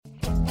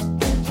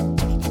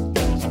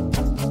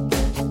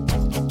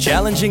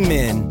challenging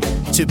men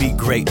to be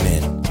great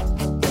men.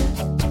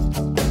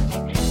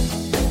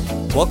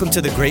 Welcome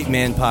to the Great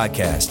Man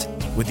Podcast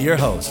with your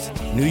host,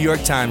 New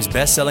York Times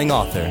bestselling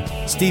author,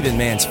 Stephen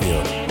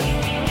Mansfield.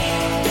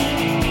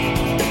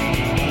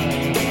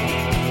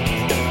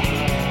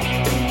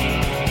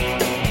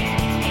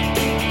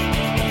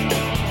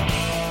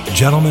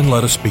 Gentlemen,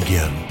 let us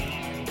begin.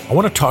 I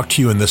want to talk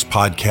to you in this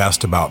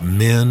podcast about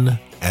men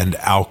and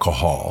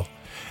alcohol.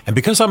 And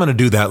because I'm going to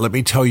do that, let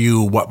me tell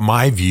you what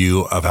my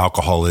view of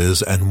alcohol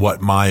is and what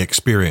my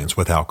experience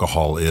with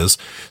alcohol is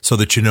so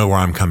that you know where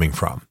I'm coming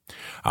from.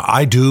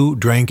 I do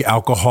drink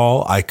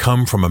alcohol. I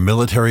come from a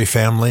military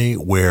family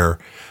where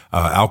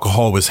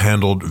alcohol was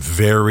handled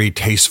very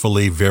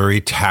tastefully, very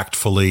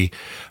tactfully,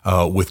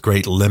 with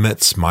great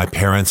limits. My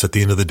parents, at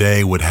the end of the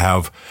day, would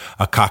have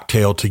a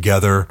cocktail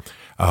together.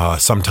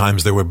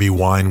 Sometimes there would be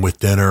wine with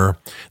dinner.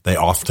 They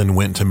often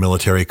went to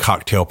military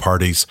cocktail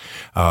parties.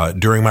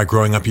 During my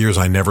growing up years,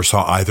 I never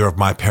saw either of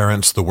my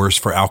parents the worse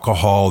for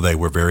alcohol. They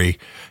were very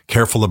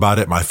careful about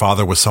it. My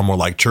father was somewhat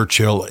like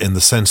Churchill in the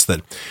sense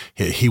that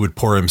he would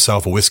pour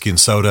himself a whiskey and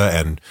soda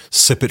and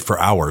sip it for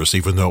hours,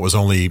 even though it was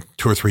only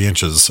 2 or 3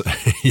 inches,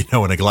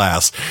 in a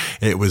glass.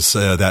 It was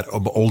that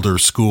older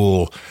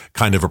school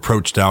kind of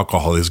approach to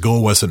alcohol. His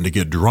goal wasn't to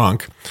get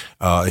drunk.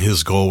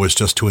 His goal was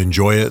just to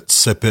enjoy it,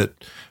 sip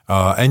it,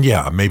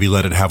 and maybe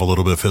let it have a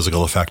little bit of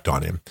physical effect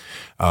on him.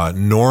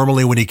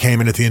 Normally when he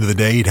came in at the end of the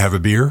day, he'd have a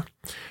beer.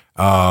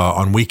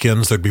 On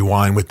weekends, there'd be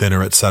wine with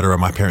dinner, etc.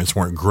 My parents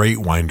weren't great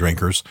wine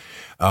drinkers.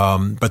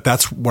 But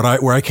that's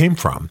where I came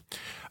from.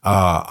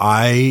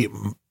 I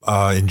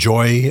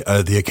enjoy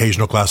the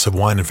occasional glass of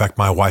wine. In fact,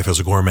 my wife is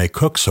a gourmet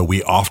cook, so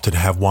we often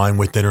have wine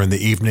with dinner in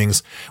the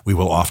evenings. We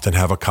will often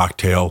have a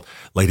cocktail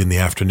late in the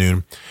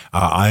afternoon.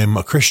 I'm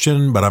a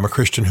Christian, but I'm a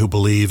Christian who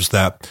believes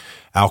that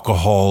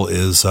alcohol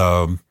is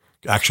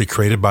actually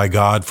created by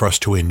God for us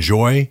to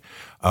enjoy,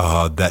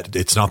 that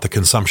it's not the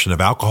consumption of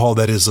alcohol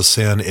that is a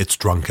sin, it's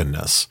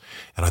drunkenness.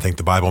 And I think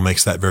the Bible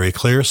makes that very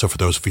clear. So for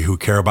those of you who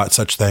care about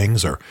such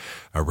things or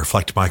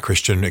reflect my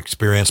Christian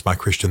experience, my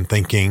Christian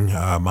thinking,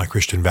 my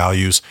Christian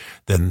values,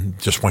 then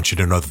just want you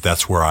to know that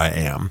that's where I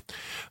am.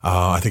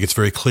 I think it's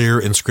very clear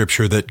in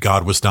Scripture that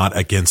God was not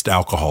against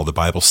alcohol. The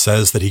Bible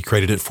says that He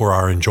created it for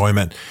our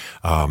enjoyment.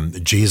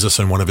 Jesus,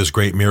 in one of His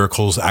great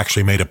miracles,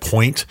 actually made a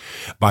point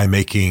by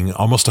making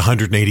almost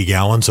 180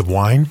 gallons of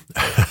wine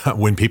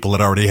when people had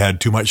already had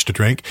too much to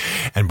drink.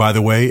 And by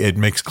the way, it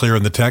makes clear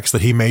in the text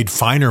that He made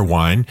finer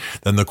wine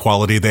than the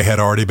quality they had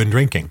already been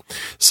drinking.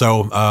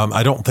 So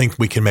I don't think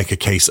we can make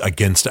a case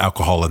against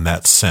alcohol in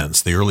that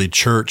sense. The early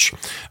church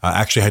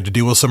actually had to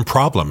deal with some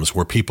problems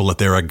where people at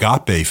their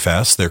agape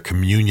fest, their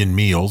communion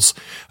meals,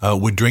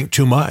 would drink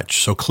too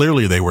much. So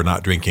clearly they were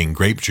not drinking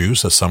grape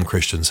juice, as some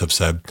Christians have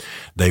said.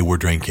 They were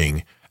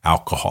drinking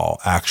alcohol,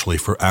 actually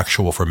for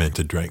actual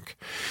fermented drink.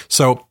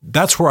 So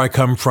that's where I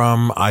come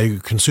from.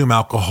 I consume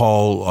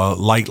alcohol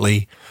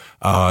lightly,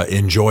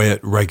 enjoy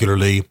it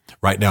regularly.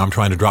 Right now I'm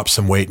trying to drop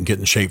some weight and get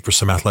in shape for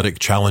some athletic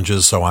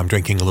challenges, so I'm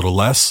drinking a little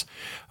less.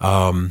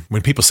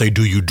 When people say,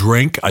 do you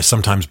drink? I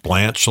sometimes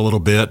blanch a little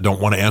bit. Don't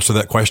want to answer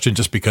that question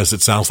just because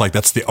it sounds like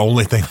that's the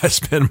only thing I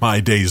spend my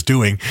days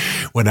doing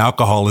when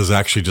alcohol is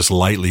actually just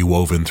lightly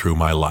woven through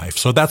my life.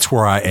 So that's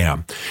where I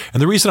am.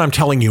 And the reason I'm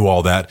telling you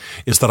all that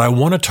is that I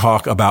want to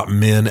talk about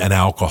men and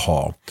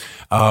alcohol.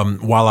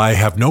 While I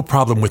have no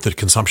problem with the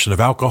consumption of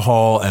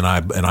alcohol, and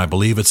I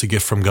believe it's a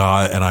gift from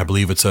God, and I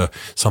believe it's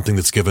something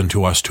that's given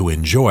to us to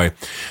enjoy,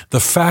 the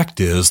fact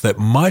is that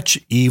much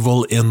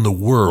evil in the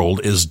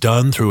world is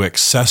done through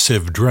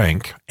excessive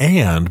drink.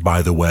 And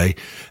by the way,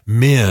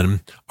 men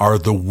are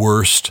the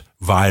worst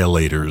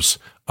violators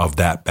of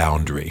that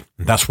boundary.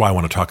 And that's why I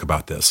want to talk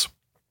about this.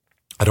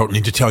 I don't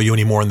need to tell you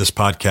anymore in this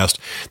podcast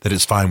that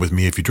it's fine with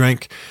me if you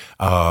drink.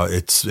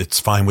 It's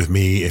fine with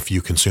me if you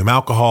consume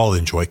alcohol,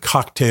 enjoy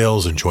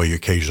cocktails, enjoy your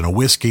occasional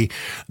whiskey.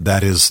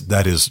 That is,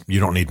 you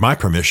don't need my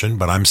permission,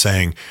 but I'm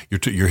saying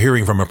you're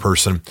hearing from a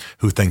person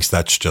who thinks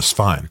that's just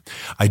fine.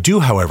 I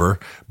do, however,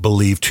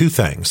 believe two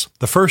things.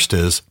 The first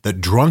is that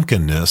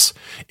drunkenness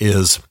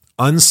is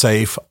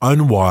unsafe,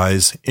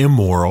 unwise,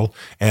 immoral,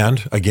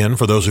 and again,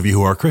 for those of you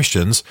who are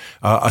Christians,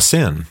 a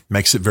sin.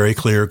 Makes it very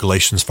clear,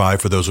 Galatians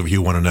 5, for those of you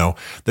who want to know,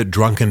 that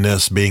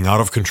drunkenness, being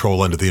out of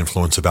control under the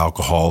influence of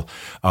alcohol,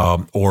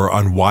 or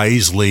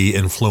unwisely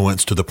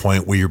influenced to the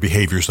point where your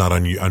behavior is not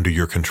under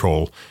your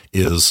control,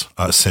 is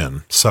a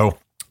sin. So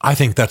I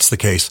think that's the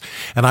case.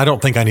 And I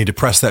don't think I need to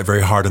press that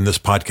very hard in this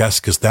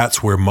podcast because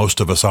that's where most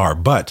of us are.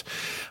 But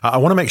I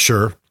want to make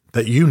sure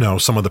that you know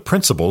some of the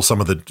principles,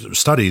 some of the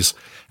studies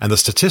and the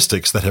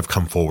statistics that have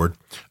come forward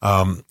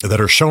that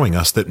are showing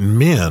us that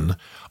men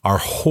are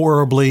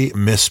horribly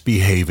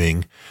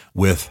misbehaving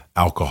with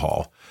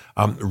alcohol.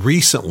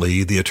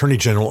 Recently, the Attorney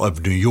General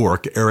of New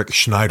York, Eric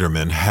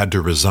Schneiderman, had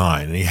to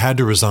resign. And he had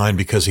to resign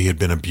because he had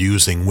been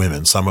abusing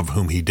women, some of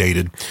whom he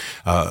dated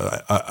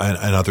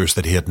and others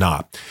that he had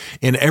not.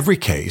 In every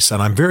case,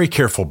 and I'm very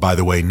careful, by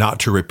the way,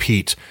 not to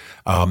repeat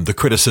the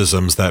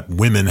criticisms that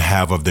women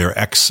have of their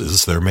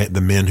exes,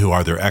 the men who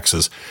are their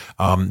exes,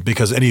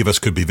 because any of us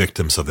could be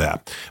victims of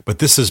that. But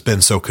this has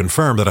been so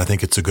confirmed that I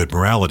think it's a good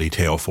morality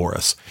tale for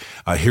us.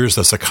 Here's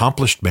this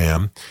accomplished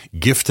man,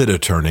 gifted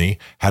attorney,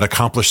 had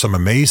accomplished some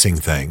amazing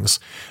things,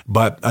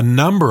 but a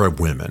number of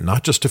women,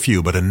 not just a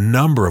few, but a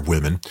number of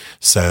women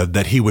said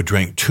that he would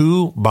drink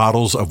 2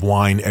 bottles of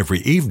wine every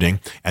evening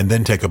and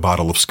then take a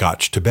bottle of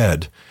scotch to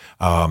bed.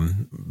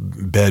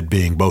 Bed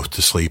being both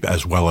to sleep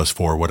as well as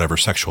for whatever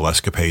sexual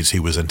escapades he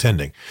was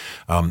intending.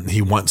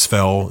 He once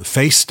fell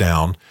face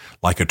down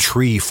like a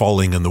tree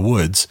falling in the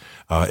woods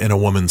in a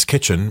woman's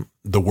kitchen,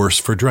 the worse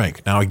for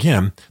drink. Now,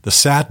 again, the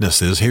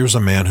sadness is here's a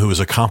man who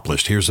is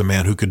accomplished. Here's a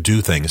man who could do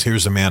things.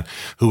 Here's a man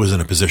who is in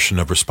a position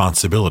of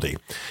responsibility.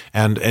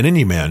 And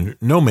any man,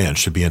 no man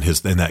should be in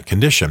that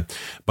condition,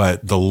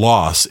 but the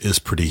loss is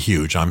pretty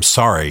huge. I'm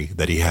sorry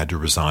that he had to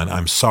resign.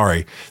 I'm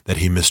sorry that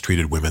he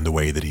mistreated women the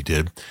way that he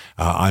did.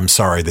 I'm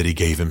sorry that he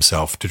gave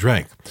himself to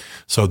drink.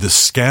 So this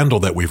scandal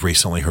that we've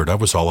recently heard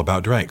of was all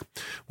about drink.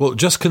 Well,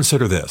 just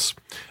consider this.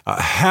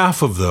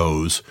 Half of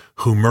those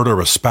who murder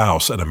a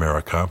spouse in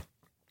America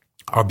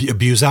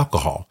abuse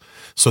alcohol.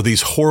 So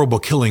these horrible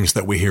killings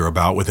that we hear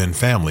about within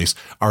families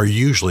are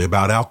usually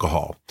about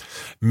alcohol.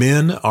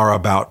 Men are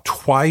about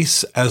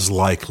twice as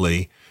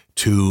likely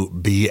to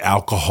be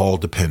alcohol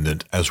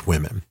dependent as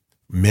women.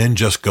 Men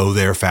just go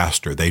there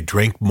faster. They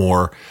drink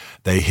more.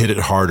 They hit it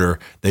harder.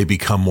 They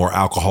become more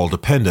alcohol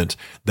dependent.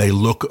 They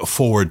look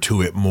forward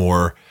to it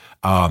more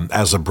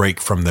as a break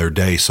from their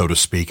day, so to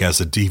speak,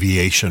 as a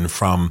deviation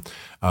from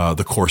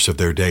the course of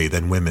their day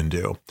than women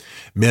do.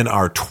 Men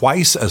are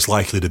twice as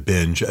likely to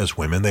binge as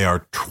women. They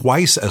are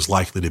twice as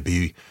likely to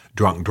be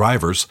drunk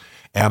drivers.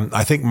 And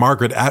I think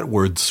Margaret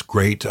Atwood's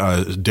great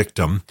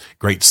dictum,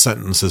 great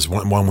sentence is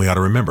one we ought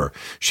to remember.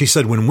 She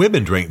said, when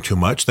women drink too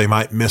much, they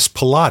might miss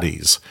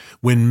Pilates.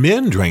 When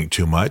men drink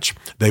too much,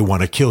 they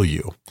want to kill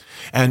you.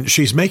 And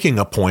she's making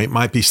a point,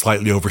 might be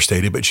slightly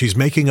overstated, but she's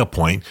making a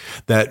point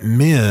that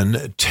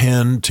men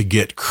tend to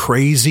get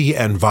crazy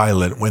and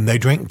violent when they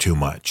drink too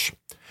much.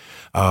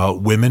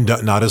 Women,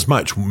 not as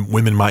much.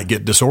 Women might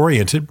get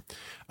disoriented.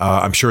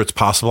 I'm sure it's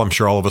possible. I'm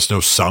sure all of us know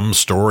some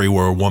story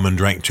where a woman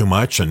drank too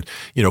much and,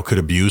 could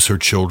abuse her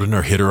children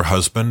or hit her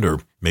husband or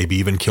maybe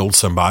even killed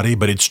somebody.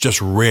 But it's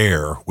just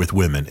rare with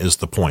women is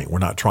the point. We're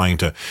not trying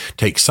to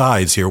take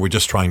sides here. We're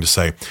just trying to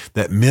say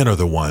that men are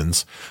the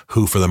ones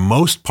who, for the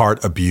most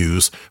part,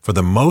 abuse, for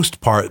the most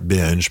part,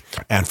 binge,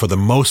 and for the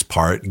most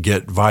part,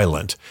 get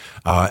violent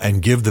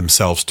and give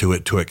themselves to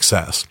it to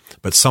excess.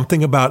 But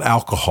something about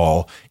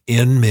alcohol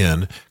in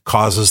men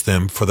causes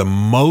them, for the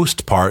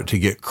most part, to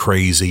get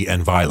crazy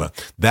and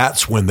violent.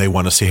 That's when they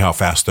want to see how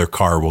fast their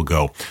car will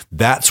go.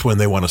 That's when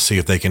they want to see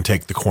if they can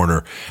take the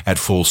corner at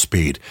full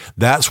speed.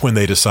 That's when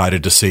they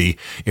decided to see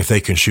if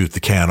they can shoot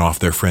the can off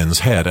their friend's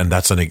head. And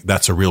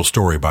that's a real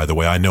story, by the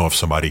way. I know of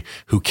somebody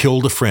who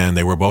killed a friend.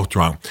 They were both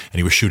drunk, and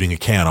he was shooting a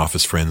can off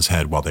his friend's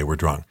head while they were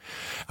drunk.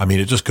 I mean,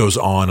 it just goes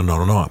on and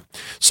on and on.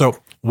 So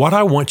what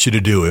I want you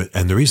to do,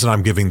 and the reason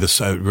I'm giving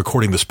this,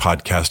 recording this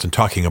podcast and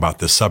talking about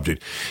this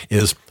subject,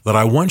 is that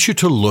I want you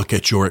to look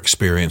at your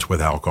experience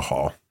with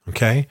alcohol.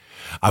 Okay?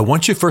 I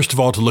want you, first of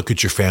all, to look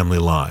at your family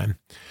line.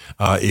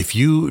 If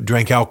you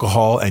drink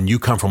alcohol and you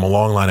come from a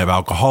long line of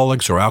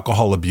alcoholics or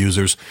alcohol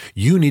abusers,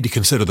 you need to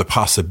consider the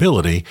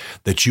possibility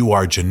that you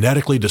are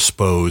genetically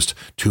disposed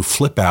to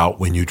flip out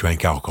when you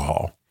drink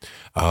alcohol.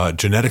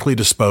 Genetically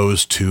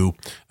disposed to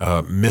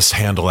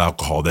mishandle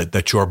alcohol,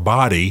 that your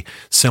body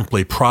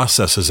simply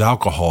processes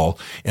alcohol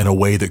in a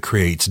way that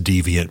creates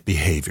deviant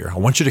behavior. I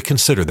want you to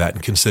consider that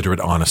and consider it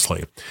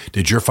honestly.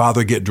 Did your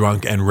father get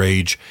drunk and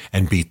rage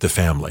and beat the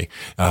family?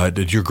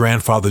 Did your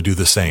grandfather do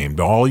the same?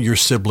 Do all your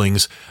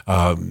siblings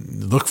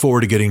look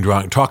forward to getting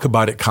drunk, talk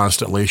about it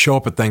constantly, show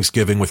up at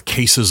Thanksgiving with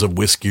cases of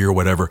whiskey or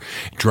whatever,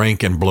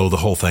 drink and blow the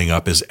whole thing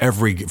up? Is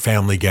every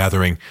family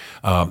gathering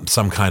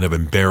some kind of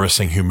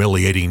embarrassing,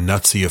 humiliating,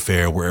 nutsy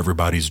affair where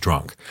everybody's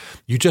drunk?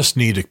 You just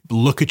need to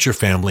look at your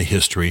family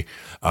history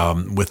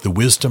with the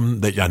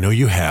wisdom that I know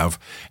you have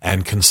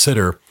and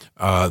consider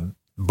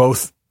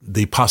both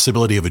the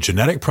possibility of a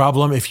genetic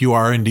problem if you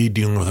are indeed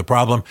dealing with a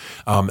problem,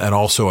 and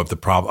also of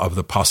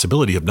the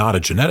possibility of not a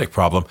genetic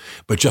problem,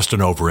 but just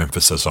an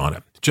overemphasis on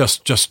it.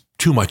 Just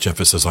too much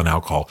emphasis on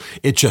alcohol.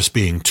 It just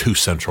being too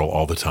central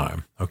all the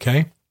time.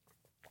 Okay?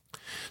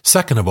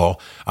 Second of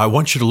all, I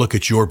want you to look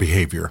at your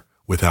behavior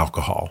with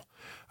alcohol.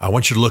 I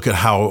want you to look at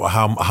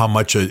how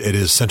much it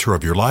is center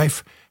of your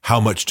life. How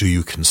much do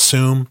you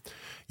consume?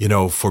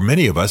 For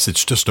many of us,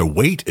 it's just a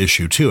weight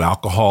issue too.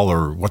 Alcohol,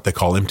 or what they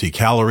call empty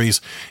calories.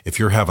 If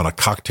you're having a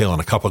cocktail and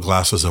a couple of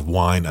glasses of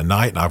wine a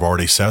night, and I've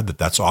already said that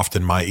that's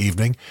often my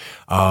evening,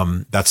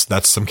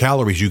 that's some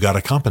calories you got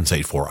to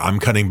compensate for. I'm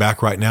cutting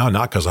back right now,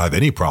 not because I have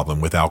any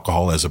problem with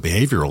alcohol as a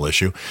behavioral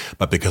issue,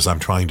 but because I'm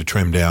trying to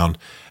trim down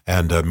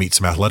and meet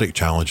some athletic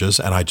challenges,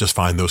 and I just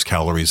find those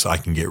calories I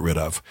can get rid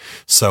of.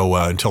 So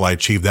until I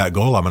achieve that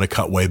goal, I'm going to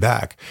cut way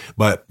back.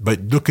 But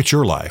look at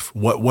your life.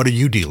 What are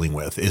you dealing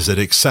with? Is it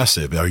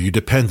excessive? Are you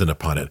dependent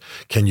upon it?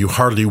 Can you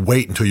hardly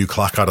wait until you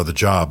clock out of the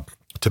job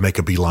to make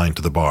a beeline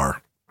to the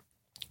bar?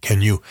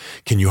 Can you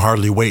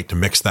hardly wait to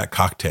mix that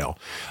cocktail?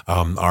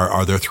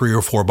 Are there 3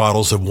 or 4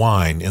 bottles of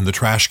wine in the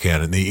trash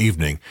can in the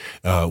evening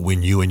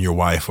when you and your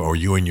wife or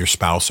you and your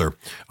spouse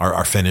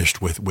are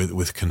finished with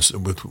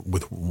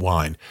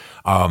wine?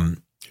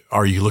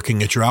 Are you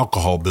looking at your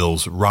alcohol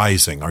bills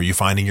rising? Are you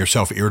finding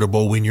yourself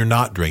irritable when you're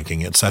not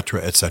drinking, et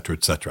cetera, et cetera,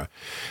 et cetera?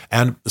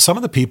 And some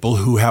of the people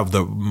who have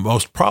the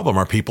most problem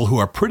are people who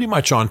are pretty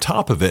much on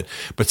top of it,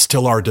 but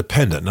still are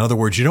dependent. In other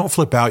words, you don't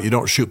flip out, you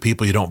don't shoot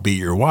people, you don't beat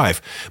your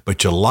wife,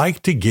 but you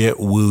like to get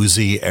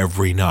woozy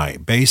every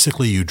night.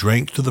 Basically, you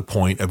drink to the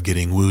point of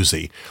getting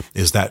woozy.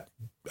 Is that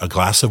a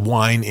glass of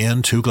wine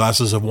in, 2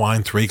 glasses of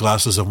wine, 3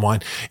 glasses of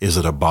wine? Is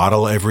it a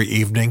bottle every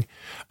evening?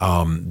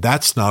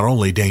 That's not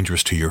only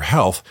dangerous to your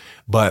health,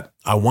 but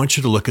I want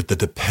you to look at the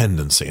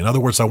dependency. In other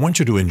words, I want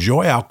you to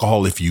enjoy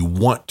alcohol if you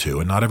want to.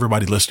 And not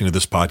everybody listening to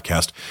this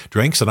podcast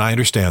drinks, and I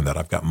understand that.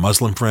 I've got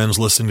Muslim friends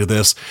listening to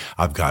this.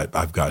 I've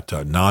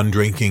got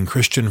non-drinking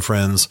Christian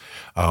friends.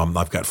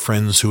 I've got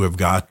friends who have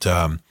got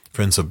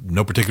friends of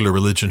no particular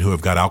religion who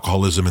have got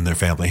alcoholism in their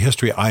family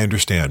history. I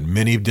understand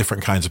many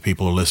different kinds of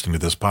people are listening to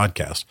this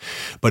podcast.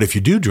 But if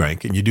you do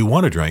drink and you do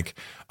want to drink,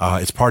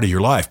 it's part of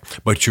your life.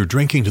 But you're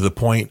drinking to the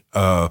point,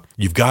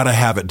 you've got to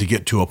have it to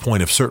get to a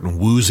point of certain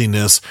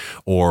wooziness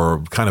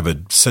or kind of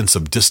a sense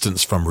of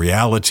distance from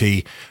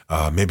reality.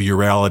 Maybe your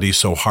reality is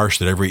so harsh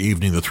that every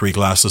evening the 3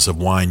 glasses of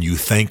wine you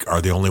think are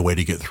the only way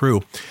to get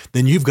through.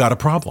 Then you've got a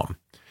problem.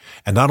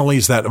 And not only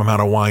is that amount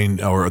of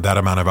wine or that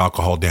amount of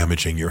alcohol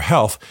damaging your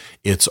health,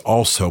 it's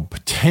also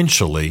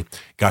potentially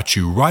got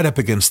you right up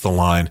against the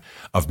line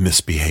of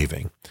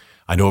misbehaving.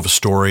 I know of a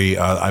story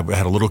I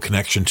had a little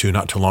connection to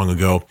not too long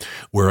ago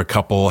where a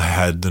couple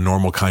had the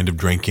normal kind of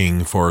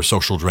drinking for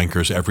social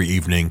drinkers every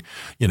evening,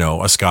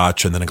 a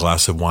scotch and then a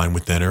glass of wine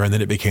with dinner. And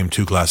then it became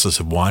 2 glasses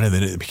of wine. And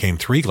then it became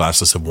 3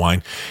 glasses of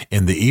wine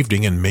in the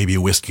evening and maybe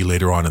a whiskey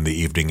later on in the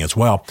evening as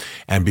well.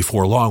 And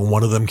before long,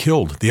 one of them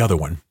killed the other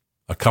one.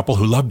 A couple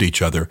who loved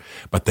each other,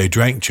 but they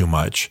drank too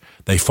much.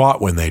 They fought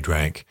when they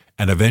drank,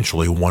 and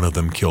eventually one of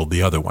them killed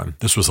the other one.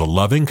 This was a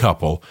loving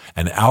couple,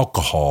 and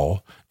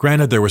alcohol,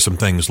 granted there were some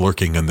things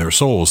lurking in their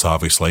souls,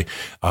 obviously,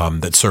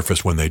 that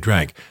surfaced when they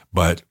drank,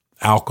 but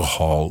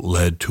alcohol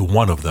led to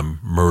one of them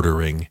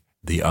murdering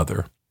the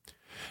other.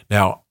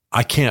 Now,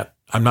 I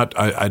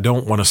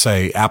don't want to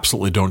say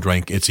absolutely don't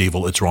drink. It's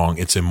evil. It's wrong.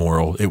 It's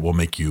immoral. It will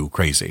make you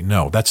crazy.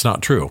 No, that's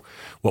not true.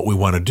 What we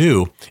want to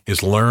do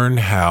is learn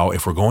how,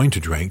 if we're going to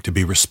drink, to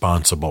be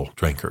responsible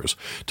drinkers,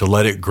 to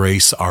let it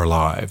grace our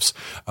lives,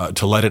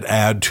 to let it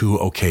add to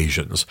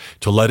occasions,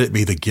 to let it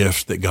be the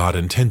gift that God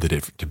intended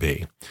it to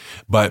be.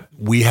 But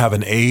we have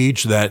an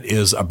age that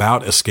is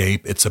about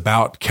escape. It's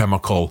about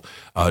chemical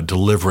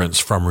deliverance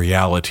from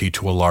reality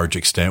to a large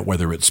extent,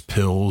 whether it's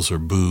pills or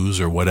booze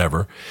or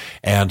whatever.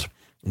 And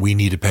we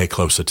need to pay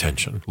close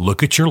attention.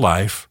 Look at your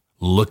life.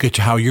 Look at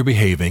how you're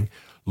behaving.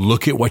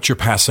 Look at what you're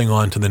passing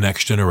on to the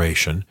next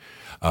generation.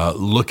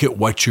 Look at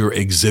what you're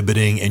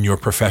exhibiting in your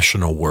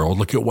professional world.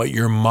 Look at what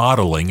you're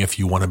modeling if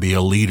you want to be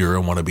a leader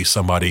and want to be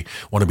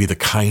the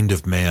kind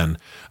of man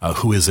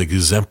who is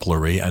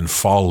exemplary and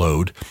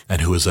followed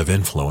and who is of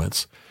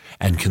influence.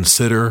 And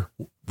consider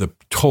the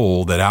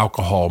toll that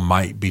alcohol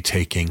might be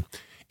taking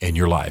in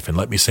your life. And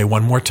let me say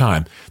one more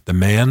time, the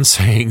man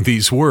saying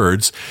these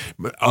words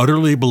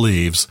utterly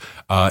believes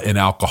in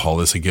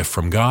alcohol as a gift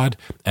from God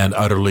and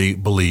utterly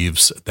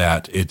believes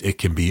that it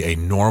can be a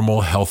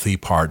normal, healthy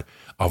part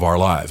of our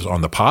lives.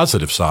 On the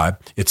positive side,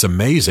 it's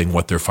amazing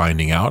what they're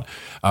finding out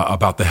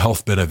about the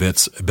health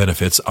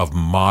benefits of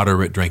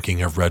moderate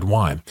drinking of red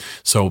wine.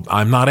 So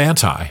I'm not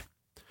anti,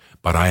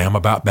 but I am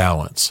about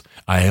balance.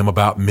 I am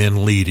about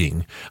men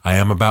leading. I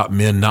am about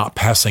men not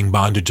passing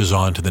bondages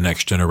on to the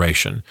next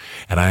generation.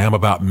 And I am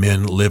about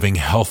men living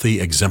healthy,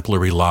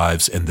 exemplary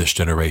lives in this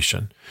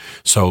generation.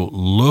 So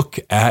look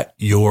at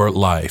your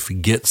life.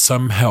 Get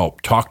some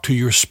help. Talk to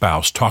your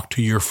spouse. Talk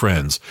to your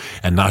friends,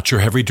 and not your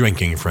heavy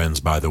drinking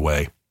friends, by the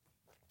way,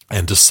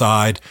 and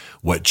decide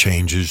what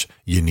changes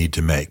you need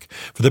to make.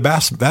 For the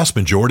vast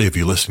majority of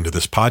you listening to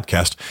this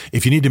podcast,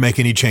 if you need to make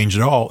any change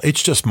at all,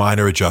 it's just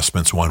minor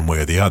adjustments one way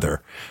or the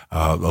other.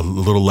 A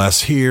little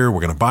less here,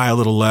 we're going to buy a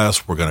little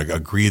less, we're going to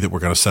agree that we're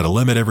going to set a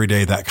limit every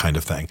day, that kind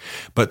of thing.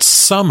 But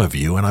some of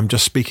you, and I'm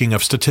just speaking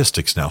of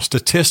statistics now,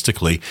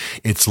 statistically,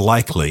 it's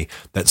likely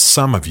that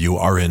some of you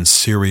are in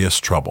serious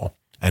trouble.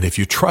 And if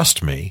you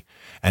trust me,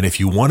 and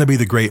if you want to be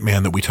the great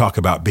man that we talk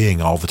about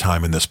being all the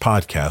time in this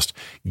podcast,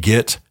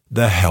 get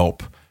the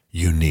help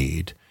you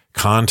need.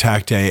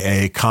 Contact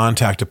AA,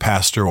 contact a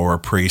pastor or a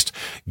priest,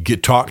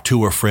 talk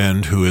to a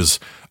friend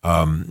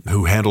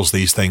who handles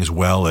these things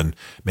well and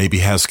maybe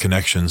has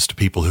connections to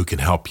people who can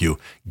help you.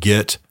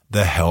 Get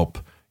the help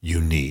you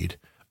need.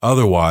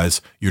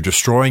 Otherwise, you're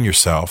destroying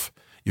yourself.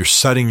 You're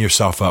setting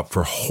yourself up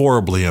for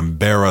horribly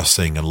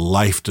embarrassing and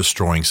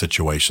life-destroying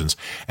situations,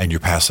 and you're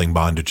passing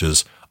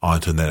bondages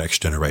onto the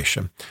next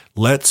generation.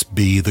 Let's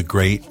be the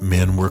great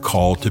men we're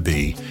called to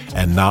be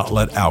and not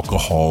let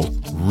alcohol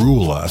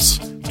rule us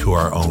to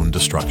our own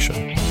destruction.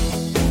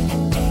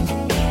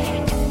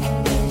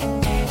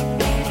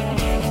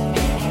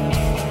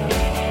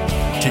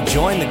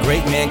 join the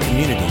Great Man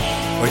community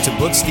or to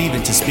book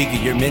Stephen to speak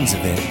at your men's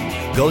event,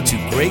 go to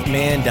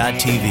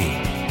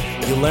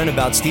greatman.tv. You'll learn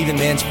about Stephen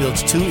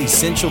Mansfield's 2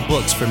 essential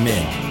books for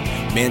men,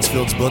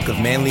 Mansfield's Book of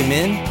Manly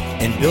Men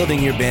and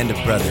Building Your Band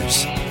of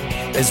Brothers,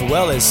 as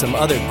well as some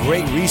other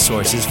great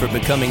resources for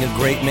becoming a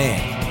great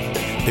man.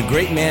 The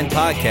Great Man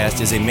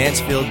Podcast is a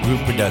Mansfield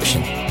Group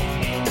production.